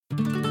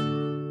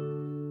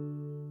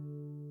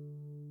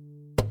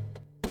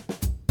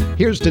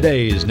Here's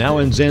today's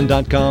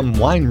NowInZen.com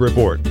wine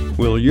report.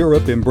 Will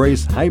Europe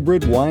embrace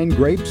hybrid wine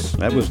grapes?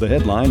 That was the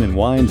headline in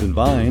Wines and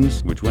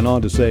Vines, which went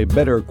on to say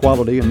better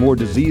quality and more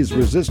disease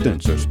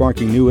resistance are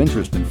sparking new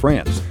interest in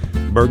France.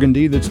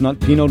 Burgundy that's not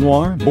Pinot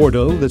Noir,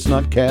 Bordeaux that's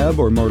not Cab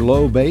or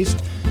Merlot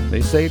based.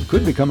 They say it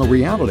could become a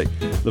reality.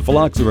 The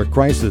phylloxera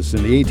crisis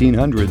in the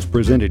 1800s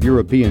presented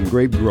European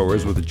grape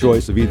growers with a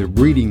choice of either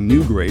breeding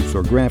new grapes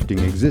or grafting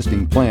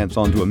existing plants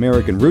onto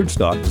American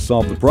rootstock to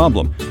solve the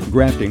problem.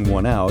 Grafting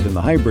won out, and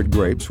the hybrid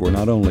grapes were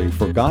not only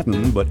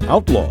forgotten but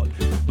outlawed.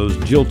 Those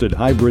jilted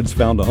hybrids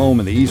found a home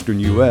in the eastern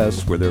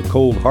U.S. where their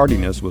cold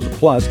hardiness was a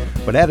plus,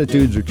 but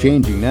attitudes are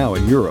changing now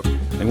in Europe.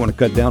 They want to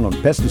cut down on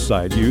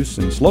pesticide use,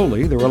 and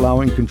slowly they're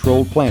allowing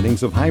controlled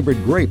plantings of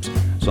hybrid grapes,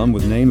 some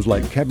with names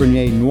like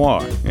Cabernet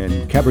Noir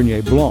and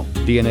Cabernet Blanc.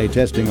 DNA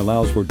testing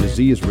allows for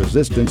disease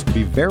resistance to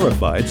be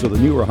verified, so the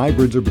newer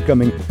hybrids are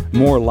becoming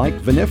more like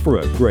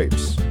vinifera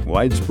grapes.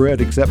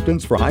 Widespread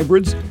acceptance for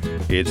hybrids?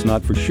 It's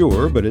not for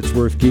sure, but it's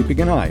worth keeping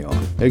an eye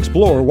on.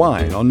 Explore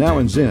wine on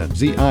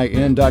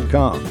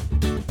NowInZen.com.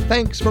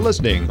 Thanks for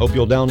listening. Hope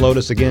you'll download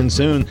us again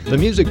soon. The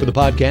music for the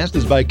podcast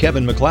is by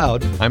Kevin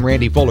MacLeod. I'm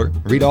Randy Fuller.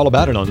 Read all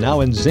about it on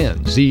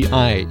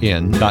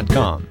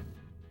NowInZen.com.